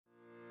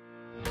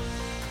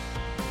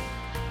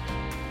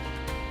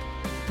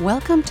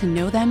Welcome to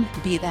Know Them,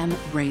 Be Them,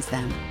 Raise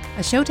Them,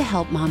 a show to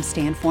help moms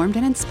stay informed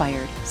and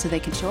inspired so they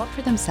can show up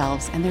for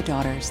themselves and their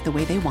daughters the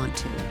way they want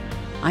to.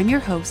 I'm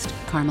your host,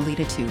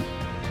 Carmelita Tu.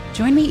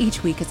 Join me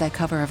each week as I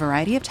cover a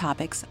variety of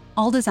topics,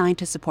 all designed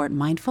to support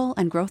mindful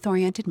and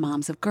growth-oriented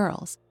moms of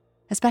girls,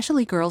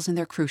 especially girls in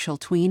their crucial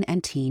tween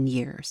and teen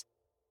years.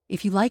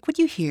 If you like what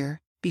you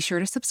hear, be sure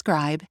to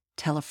subscribe,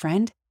 tell a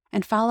friend,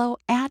 and follow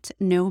at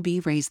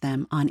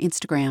KnowBeRaiseThem on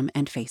Instagram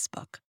and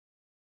Facebook.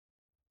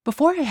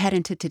 Before I head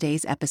into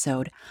today's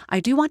episode,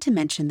 I do want to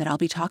mention that I'll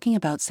be talking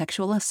about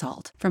sexual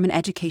assault from an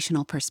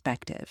educational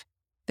perspective.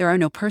 There are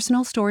no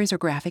personal stories or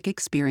graphic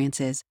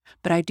experiences,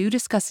 but I do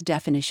discuss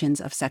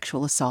definitions of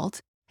sexual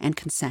assault and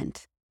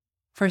consent.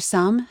 For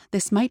some,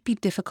 this might be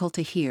difficult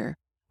to hear,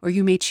 or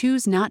you may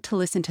choose not to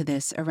listen to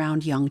this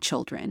around young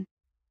children.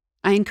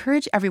 I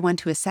encourage everyone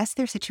to assess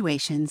their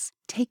situations,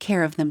 take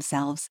care of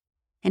themselves,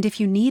 and if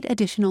you need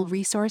additional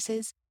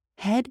resources,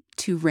 head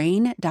to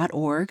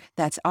rainn.org,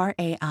 that's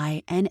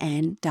RAINN.org,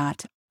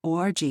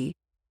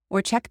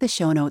 or check the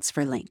show notes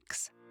for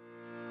links.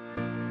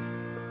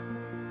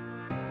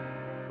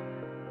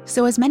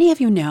 So as many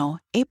of you know,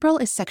 April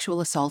is Sexual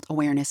Assault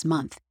Awareness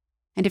Month.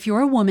 And if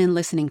you're a woman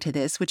listening to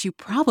this, which you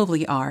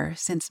probably are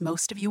since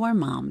most of you are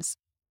moms,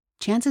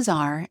 chances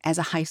are, as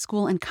a high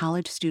school and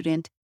college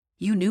student,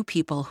 you knew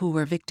people who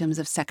were victims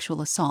of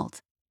sexual assault,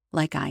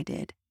 like I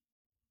did.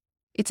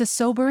 It's a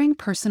sobering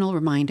personal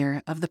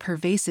reminder of the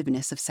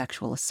pervasiveness of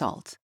sexual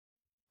assault.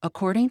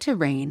 According to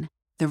RAINN,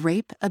 the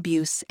Rape,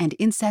 Abuse, and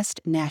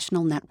Incest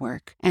National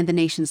Network and the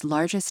nation's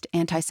largest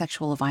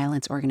anti-sexual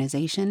violence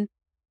organization,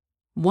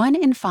 1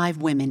 in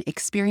 5 women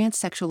experience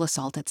sexual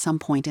assault at some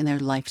point in their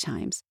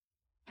lifetimes.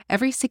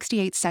 Every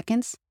 68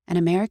 seconds, an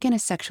American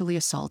is sexually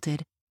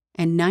assaulted,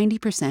 and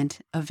 90%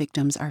 of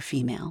victims are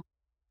female.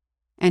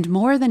 And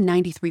more than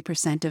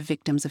 93% of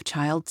victims of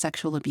child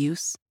sexual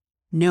abuse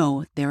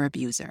know their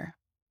abuser.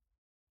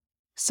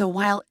 So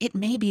while it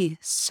may be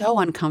so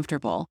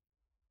uncomfortable,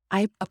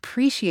 I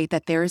appreciate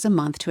that there is a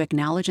month to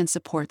acknowledge and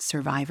support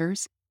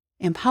survivors,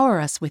 empower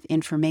us with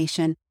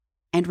information,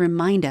 and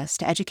remind us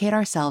to educate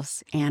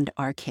ourselves and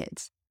our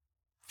kids.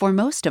 For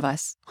most of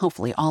us,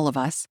 hopefully all of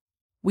us,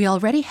 we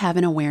already have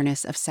an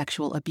awareness of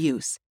sexual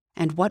abuse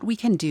and what we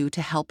can do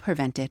to help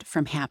prevent it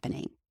from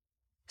happening.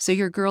 So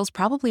your girls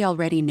probably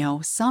already know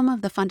some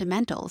of the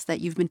fundamentals that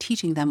you've been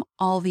teaching them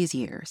all these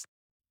years,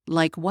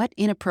 like what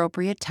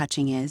inappropriate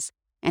touching is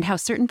and how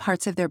certain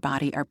parts of their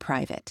body are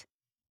private.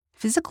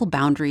 Physical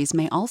boundaries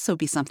may also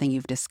be something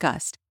you've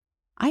discussed.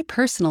 I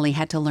personally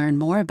had to learn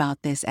more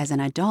about this as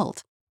an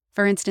adult.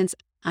 For instance,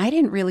 I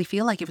didn't really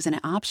feel like it was an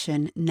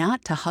option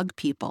not to hug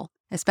people,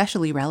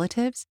 especially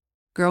relatives,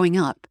 growing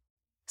up.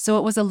 So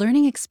it was a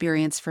learning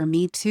experience for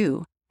me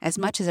too, as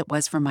much as it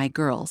was for my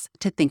girls,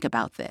 to think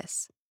about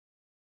this.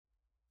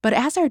 But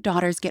as our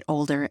daughters get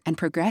older and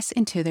progress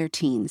into their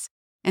teens,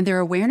 and their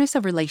awareness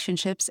of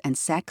relationships and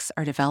sex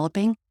are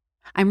developing,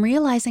 I'm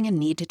realizing a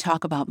need to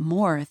talk about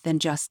more than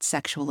just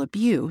sexual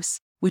abuse,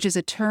 which is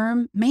a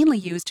term mainly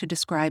used to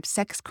describe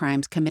sex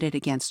crimes committed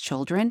against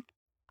children.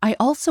 I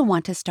also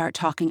want to start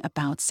talking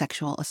about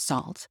sexual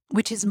assault,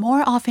 which is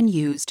more often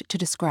used to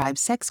describe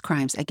sex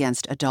crimes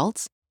against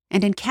adults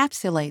and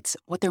encapsulates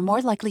what they're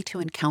more likely to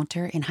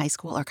encounter in high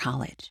school or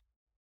college.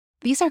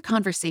 These are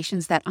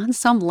conversations that on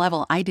some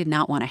level I did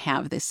not want to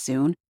have this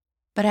soon,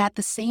 but at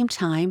the same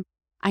time,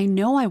 I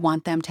know I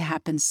want them to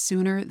happen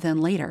sooner than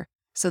later,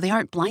 so they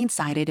aren't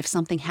blindsided if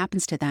something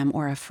happens to them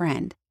or a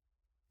friend.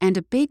 And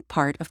a big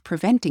part of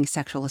preventing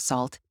sexual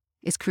assault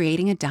is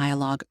creating a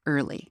dialogue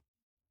early.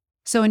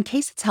 So in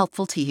case it's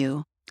helpful to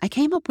you, I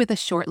came up with a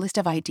short list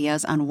of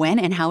ideas on when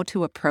and how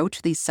to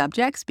approach these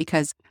subjects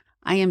because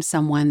I am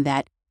someone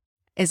that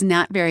is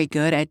not very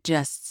good at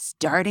just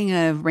starting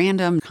a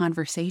random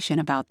conversation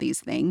about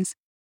these things.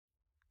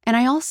 And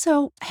I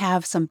also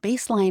have some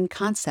baseline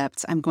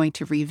concepts I'm going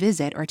to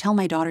revisit or tell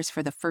my daughters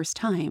for the first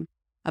time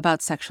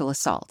about sexual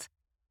assault.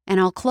 And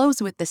I'll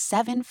close with the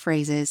 7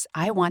 phrases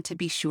I want to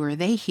be sure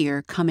they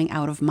hear coming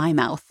out of my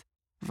mouth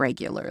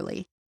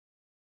regularly.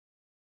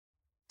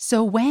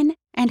 So when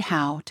and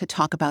how to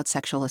talk about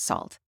sexual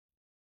assault?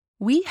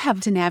 We have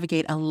to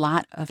navigate a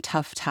lot of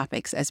tough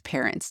topics as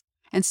parents,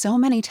 and so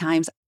many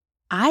times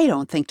I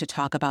don't think to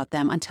talk about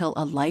them until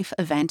a life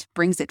event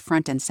brings it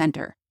front and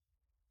center.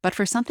 But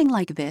for something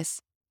like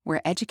this,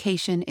 where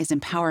education is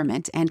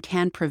empowerment and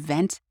can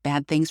prevent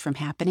bad things from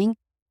happening,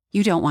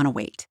 you don't want to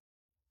wait.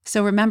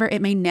 So remember,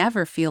 it may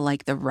never feel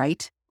like the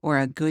right or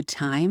a good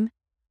time,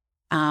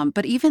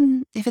 but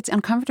even if it's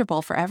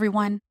uncomfortable for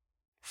everyone,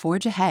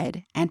 forge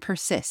ahead and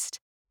persist,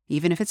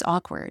 even if it's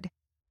awkward.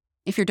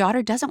 If your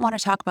daughter doesn't want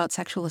to talk about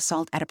sexual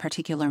assault at a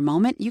particular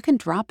moment, you can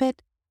drop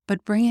it,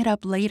 but bring it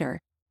up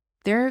later.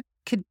 There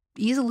could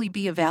easily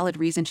be a valid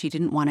reason she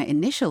didn't want to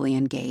initially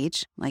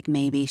engage, like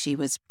maybe she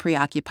was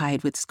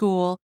preoccupied with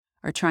school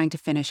or trying to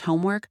finish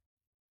homework,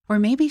 or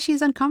maybe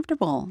she's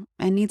uncomfortable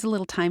and needs a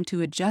little time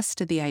to adjust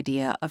to the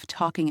idea of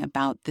talking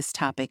about this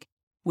topic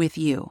with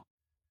you.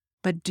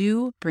 But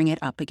do bring it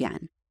up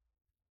again.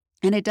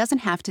 And it doesn't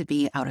have to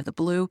be out of the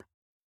blue.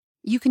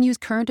 You can use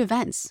current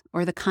events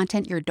or the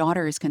content your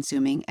daughter is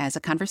consuming as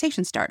a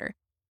conversation starter.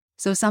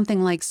 So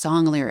something like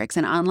song lyrics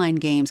and online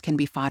games can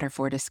be fodder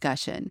for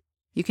discussion.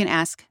 You can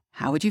ask,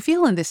 "How would you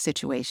feel in this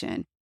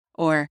situation?"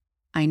 Or,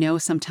 "I know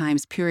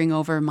sometimes peering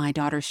over my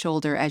daughter's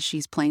shoulder as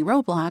she's playing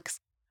Roblox,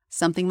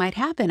 something might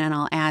happen and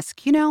I'll ask,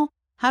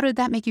 how did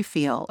that make you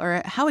feel?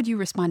 Or how would you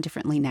respond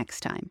differently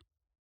next time?"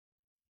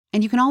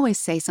 And you can always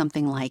say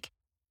something like,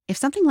 "If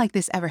something like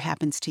this ever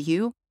happens to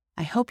you,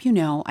 I hope you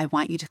know I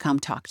want you to come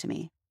talk to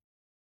me."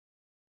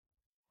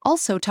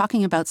 Also,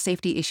 talking about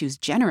safety issues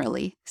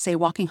generally, say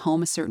walking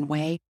home a certain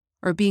way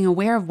or being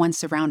aware of one's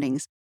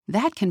surroundings,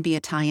 that can be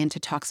a tie-in to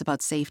talks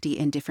about safety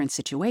in different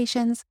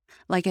situations,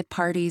 like at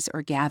parties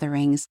or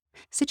gatherings,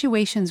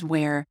 situations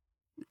where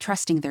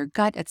trusting their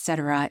gut,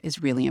 etc.,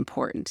 is really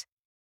important.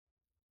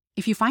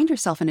 If you find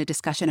yourself in a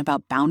discussion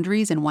about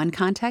boundaries in one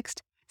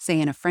context,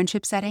 say in a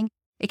friendship setting,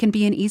 it can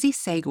be an easy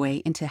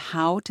segue into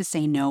how to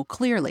say no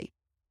clearly.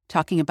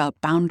 Talking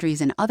about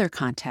boundaries in other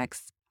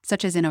contexts,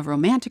 such as in a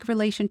romantic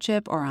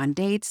relationship or on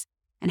dates,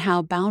 and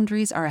how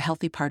boundaries are a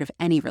healthy part of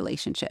any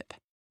relationship.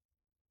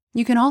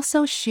 You can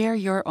also share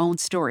your own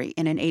story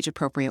in an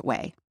age-appropriate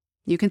way.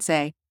 You can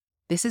say,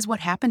 "This is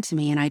what happened to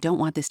me and I don't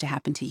want this to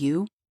happen to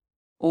you."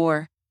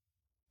 Or,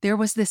 "There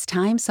was this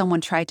time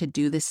someone tried to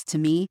do this to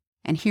me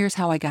and here's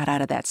how I got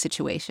out of that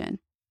situation."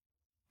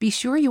 Be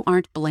sure you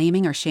aren't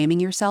blaming or shaming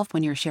yourself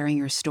when you're sharing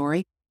your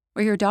story,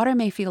 or your daughter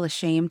may feel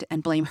ashamed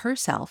and blame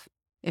herself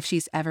if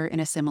she's ever in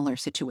a similar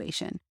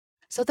situation.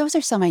 So those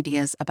are some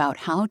ideas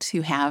about how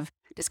to have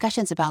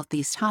discussions about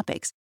these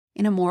topics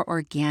in a more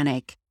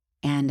organic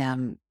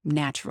and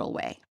natural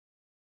way.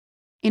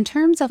 In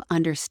terms of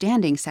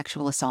understanding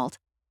sexual assault,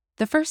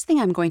 the first thing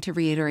I'm going to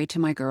reiterate to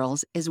my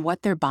girls is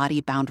what their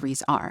body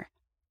boundaries are.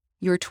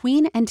 Your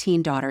tween and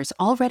teen daughters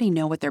already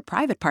know what their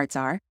private parts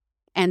are,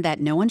 and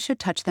that no one should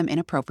touch them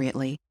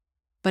inappropriately,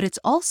 but it's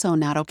also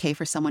not okay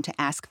for someone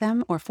to ask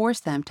them or force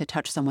them to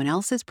touch someone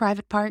else's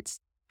private parts,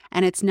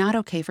 and it's not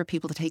okay for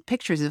people to take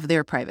pictures of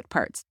their private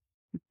parts.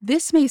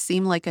 This may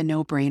seem like a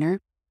no-brainer,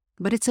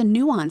 but it's a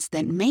nuance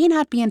that may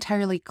not be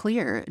entirely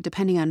clear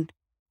depending on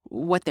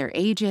what their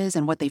age is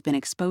and what they've been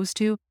exposed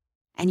to,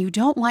 and you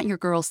don't want your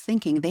girls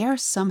thinking they are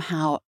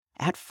somehow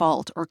at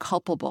fault or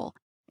culpable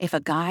if a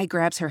guy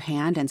grabs her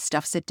hand and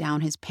stuffs it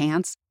down his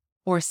pants,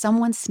 or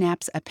someone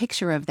snaps a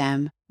picture of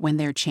them when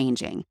they're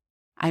changing.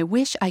 I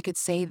wish I could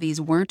say these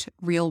weren't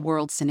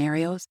real-world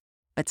scenarios,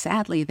 but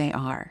sadly they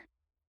are.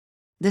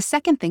 The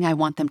second thing I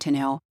want them to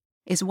know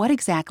is what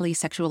exactly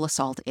sexual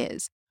assault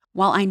is.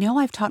 While I know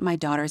I've taught my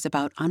daughters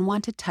about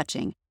unwanted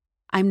touching,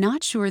 I'm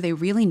not sure they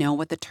really know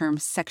what the term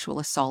sexual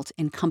assault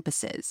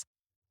encompasses.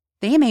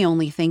 They may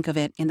only think of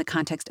it in the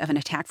context of an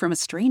attack from a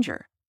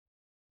stranger.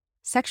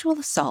 Sexual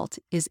assault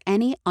is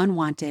any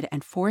unwanted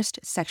and forced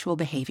sexual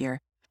behavior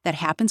that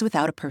happens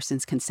without a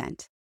person's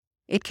consent.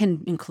 It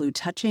can include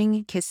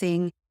touching,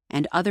 kissing,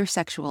 and other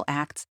sexual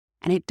acts,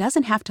 and it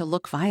doesn't have to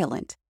look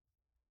violent.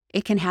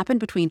 It can happen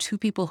between two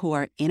people who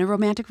are in a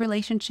romantic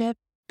relationship,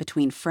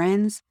 between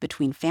friends,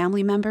 between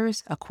family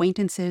members,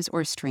 acquaintances,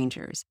 or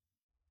strangers.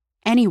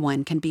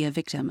 Anyone can be a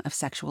victim of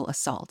sexual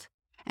assault,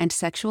 and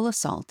sexual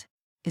assault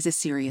is a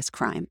serious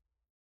crime.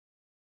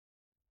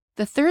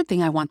 The third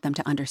thing I want them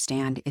to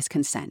understand is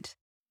consent.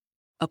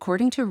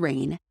 According to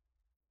RAINN,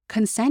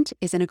 consent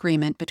is an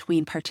agreement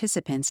between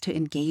participants to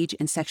engage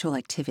in sexual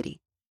activity.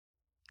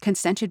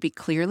 Consent should be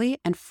clearly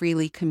and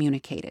freely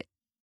communicated.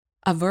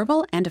 A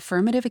verbal and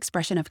affirmative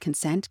expression of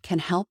consent can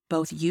help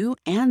both you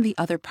and the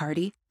other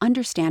party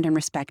understand and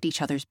respect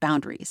each other's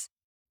boundaries.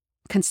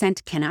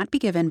 Consent cannot be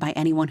given by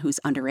anyone who's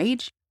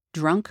underage,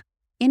 drunk,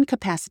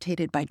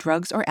 incapacitated by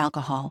drugs or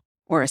alcohol,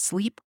 or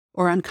asleep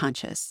or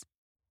unconscious.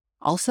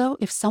 Also,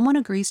 if someone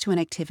agrees to an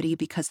activity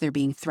because they're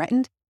being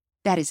threatened,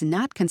 that is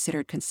not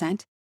considered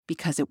consent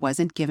because it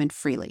wasn't given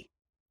freely.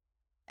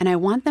 And I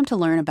want them to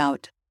learn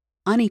about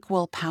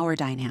unequal power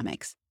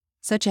dynamics,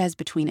 such as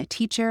between a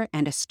teacher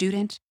and a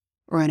student,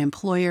 or an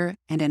employer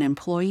and an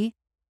employee.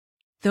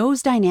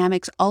 Those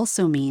dynamics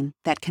also mean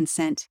that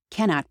consent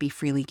cannot be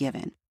freely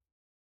given.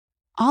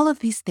 All of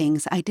these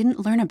things I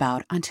didn't learn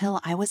about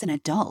until I was an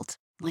adult,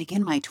 like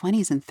in my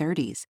 20s and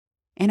 30s,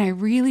 and I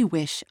really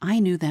wish I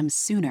knew them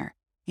sooner,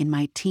 in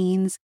my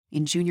teens,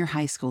 in junior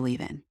high school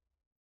even.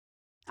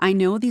 I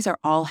know these are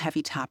all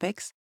heavy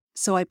topics,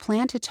 so I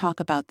plan to talk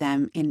about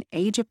them in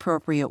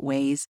age-appropriate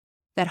ways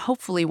that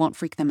hopefully won't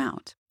freak them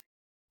out.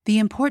 The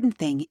important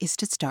thing is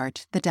to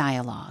start the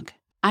dialogue.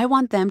 I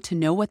want them to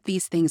know what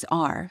these things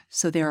are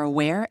so they're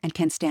aware and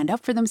can stand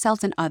up for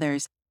themselves and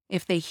others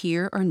if they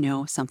hear or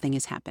know something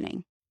is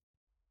happening.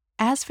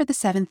 As for the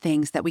 7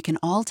 things that we can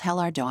all tell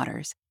our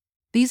daughters,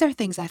 these are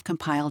things I've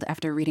compiled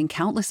after reading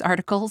countless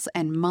articles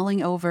and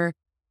mulling over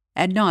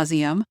ad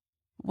nauseum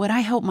what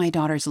I hope my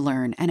daughters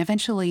learn and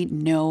eventually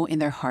know in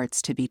their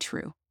hearts to be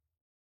true.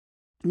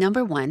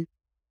 Number 1,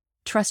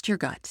 trust your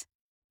gut.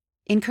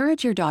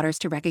 Encourage your daughters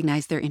to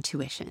recognize their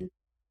intuition.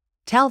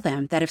 Tell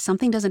them that if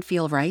something doesn't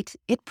feel right,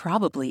 it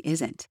probably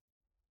isn't.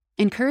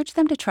 Encourage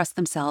them to trust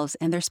themselves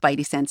and their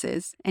spidey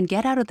senses and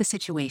get out of the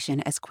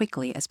situation as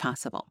quickly as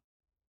possible.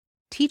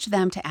 Teach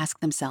them to ask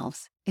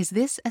themselves, is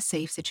this a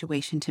safe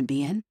situation to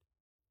be in?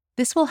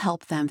 This will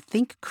help them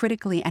think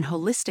critically and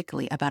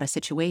holistically about a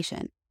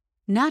situation,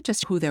 not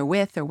just who they're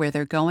with or where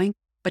they're going,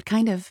 but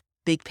kind of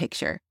big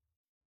picture.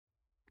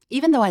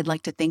 Even though I'd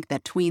like to think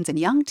that tweens and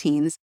young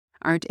teens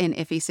aren't in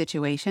iffy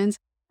situations,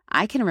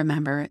 I can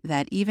remember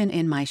that even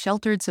in my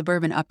sheltered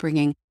suburban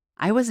upbringing,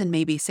 I was in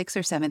maybe 6th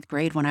or 7th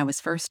grade when I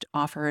was first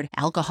offered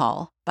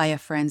alcohol by a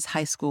friend's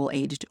high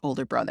school-aged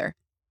older brother.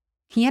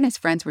 He and his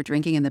friends were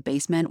drinking in the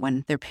basement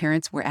when their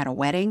parents were at a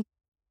wedding.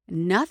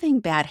 Nothing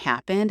bad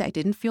happened. I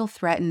didn't feel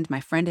threatened.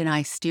 My friend and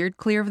I steered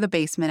clear of the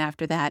basement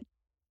after that.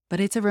 But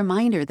it's a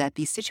reminder that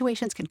these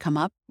situations can come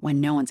up when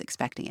no one's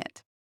expecting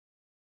it.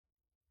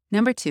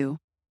 Number 2,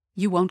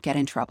 you won't get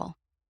in trouble.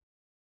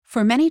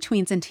 For many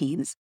tweens and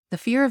teens, the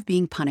fear of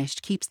being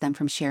punished keeps them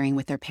from sharing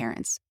with their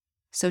parents.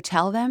 So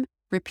tell them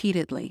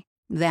repeatedly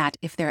that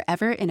if they're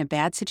ever in a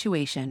bad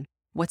situation,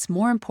 what's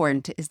more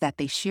important is that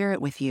they share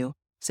it with you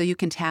so you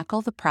can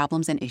tackle the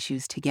problems and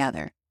issues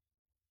together.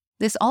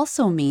 This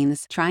also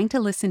means trying to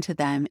listen to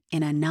them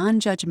in a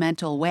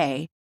non-judgmental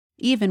way,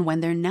 even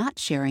when they're not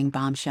sharing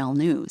bombshell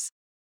news.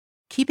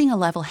 Keeping a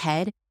level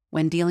head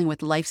when dealing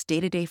with life's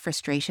day-to-day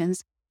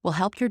frustrations will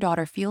help your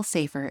daughter feel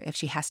safer if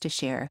she has to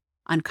share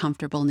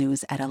uncomfortable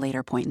news at a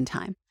later point in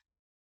time.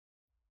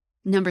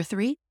 Number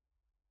 3,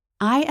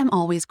 I am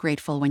always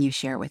grateful when you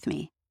share with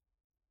me.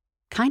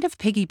 Kind of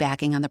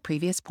piggybacking on the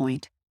previous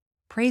point,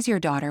 praise your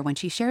daughter when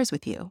she shares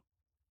with you.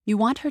 You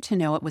want her to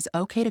know it was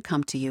okay to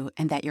come to you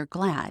and that you're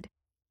glad.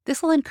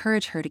 This will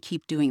encourage her to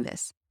keep doing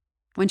this.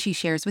 When she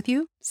shares with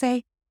you,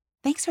 say,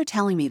 "Thanks for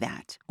telling me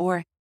that,"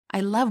 or "I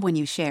love when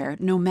you share,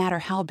 no matter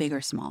how big or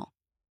small."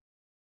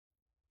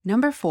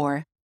 Number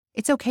 4,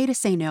 it's okay to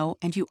say no,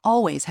 and you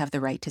always have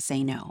the right to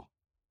say no.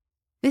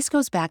 This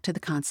goes back to the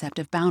concept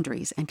of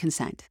boundaries and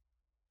consent.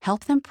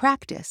 Help them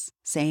practice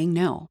saying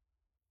no.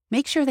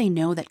 Make sure they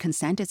know that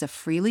consent is a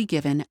freely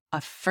given,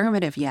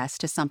 affirmative yes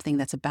to something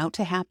that's about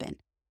to happen,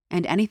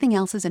 and anything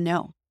else is a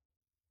no.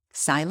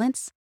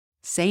 Silence,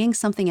 saying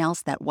something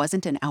else that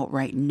wasn't an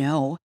outright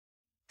no,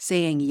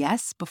 saying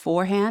yes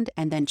beforehand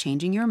and then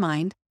changing your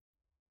mind,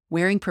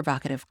 wearing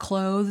provocative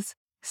clothes,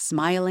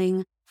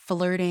 smiling,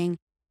 flirting,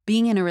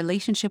 being in a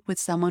relationship with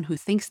someone who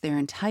thinks they're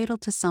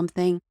entitled to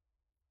something,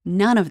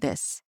 none of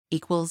this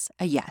equals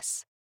a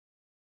yes.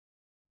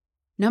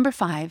 Number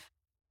 5,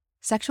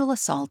 sexual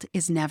assault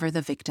is never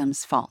the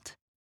victim's fault.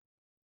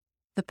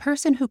 The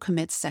person who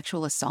commits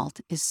sexual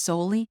assault is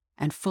solely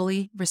and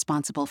fully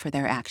responsible for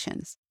their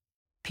actions.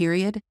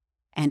 Period.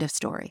 End of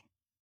story.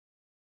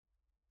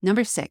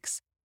 Number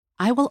 6,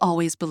 I will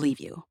always believe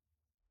you.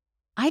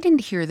 I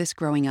didn't hear this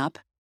growing up.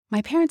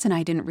 My parents and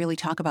I didn't really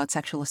talk about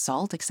sexual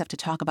assault except to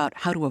talk about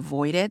how to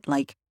avoid it,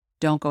 like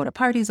don't go to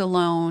parties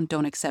alone,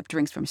 don't accept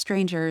drinks from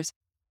strangers.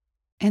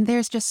 And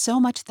there's just so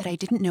much that I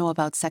didn't know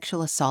about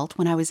sexual assault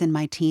when I was in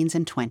my teens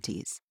and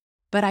 20s.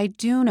 But I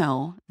do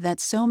know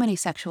that so many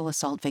sexual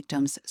assault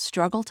victims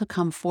struggle to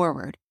come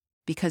forward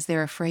because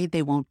they're afraid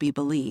they won't be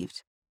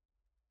believed.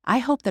 I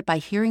hope that by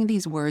hearing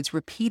these words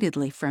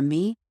repeatedly from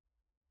me,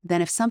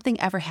 then if something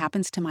ever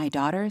happens to my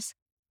daughters,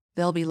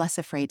 they'll be less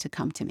afraid to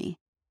come to me.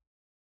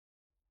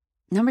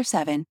 Number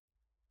 7,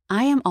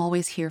 I am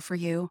always here for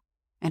you,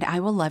 and I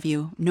will love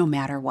you no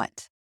matter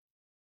what.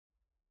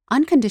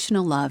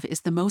 Unconditional love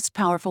is the most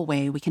powerful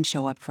way we can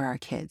show up for our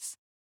kids.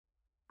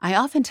 I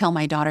often tell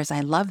my daughters I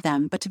love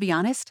them, but to be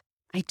honest,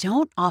 I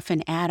don't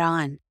often add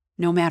on,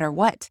 no matter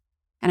what.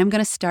 And I'm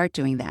going to start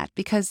doing that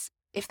because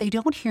if they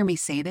don't hear me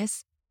say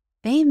this,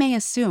 they may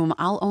assume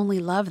I'll only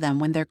love them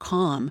when they're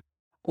calm,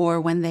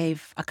 or when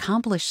they've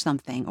accomplished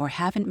something, or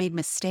haven't made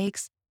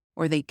mistakes,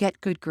 or they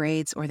get good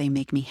grades, or they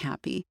make me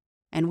happy.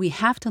 And we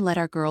have to let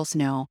our girls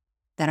know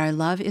that our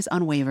love is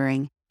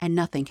unwavering and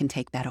nothing can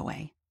take that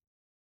away.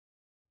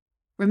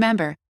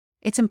 Remember,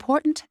 it's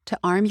important to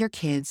arm your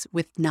kids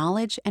with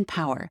knowledge and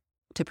power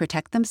to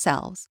protect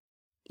themselves,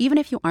 even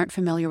if you aren't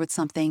familiar with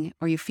something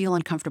or you feel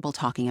uncomfortable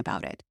talking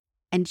about it.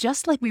 And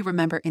just like we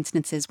remember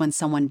instances when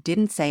someone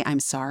didn't say I'm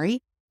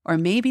sorry, or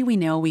maybe we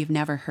know we've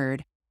never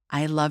heard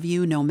I love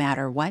you no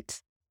matter what,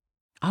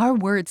 our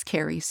words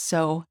carry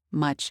so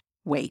much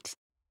weight.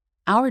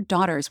 Our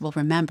daughters will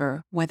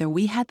remember whether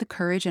we had the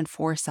courage and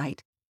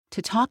foresight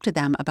to talk to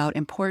them about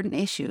important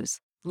issues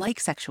like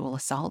sexual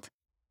assault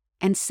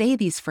and say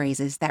these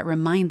phrases that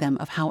remind them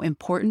of how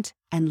important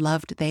and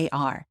loved they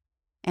are,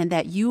 and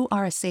that you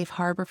are a safe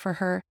harbor for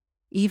her,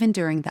 even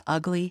during the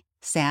ugly,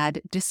 sad,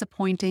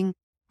 disappointing,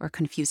 or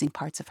confusing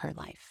parts of her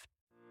life.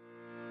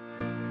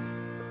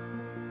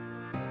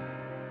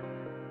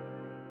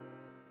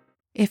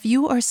 If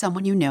you or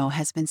someone you know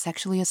has been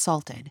sexually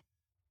assaulted,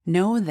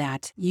 know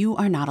that you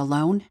are not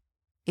alone,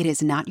 it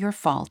is not your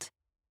fault,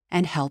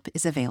 and help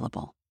is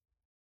available.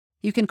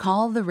 You can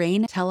call the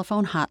RAINN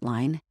telephone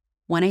hotline,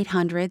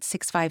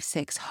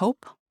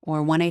 1-800-656-HOPE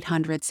or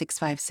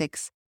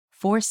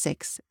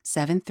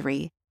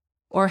 1-800-656-4673,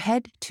 or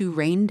head to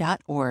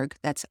rainn.org,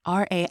 that's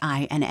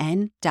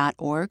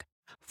RAINN.org,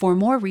 for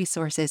more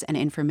resources and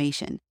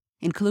information,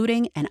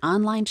 including an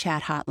online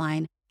chat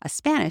hotline a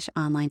Spanish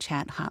online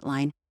chat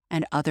hotline,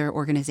 and other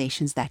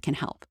organizations that can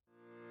help.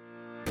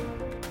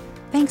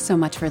 Thanks so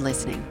much for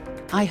listening.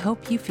 I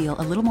hope you feel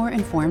a little more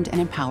informed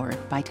and empowered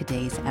by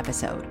today's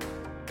episode.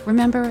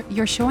 Remember,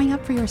 you're showing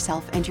up for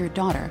yourself and your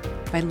daughter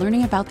by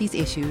learning about these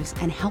issues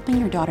and helping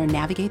your daughter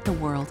navigate the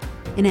world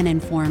in an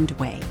informed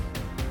way.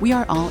 We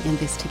are all in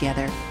this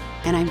together,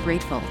 and I'm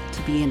grateful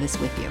to be in this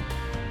with you.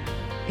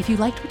 If you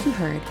liked what you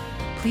heard,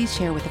 please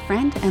share with a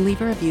friend and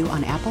leave a review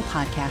on Apple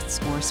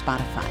Podcasts or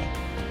Spotify.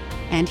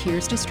 And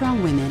here's to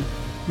strong women.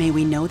 May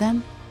we know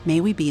them,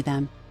 may we be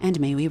them, and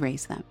may we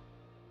raise them.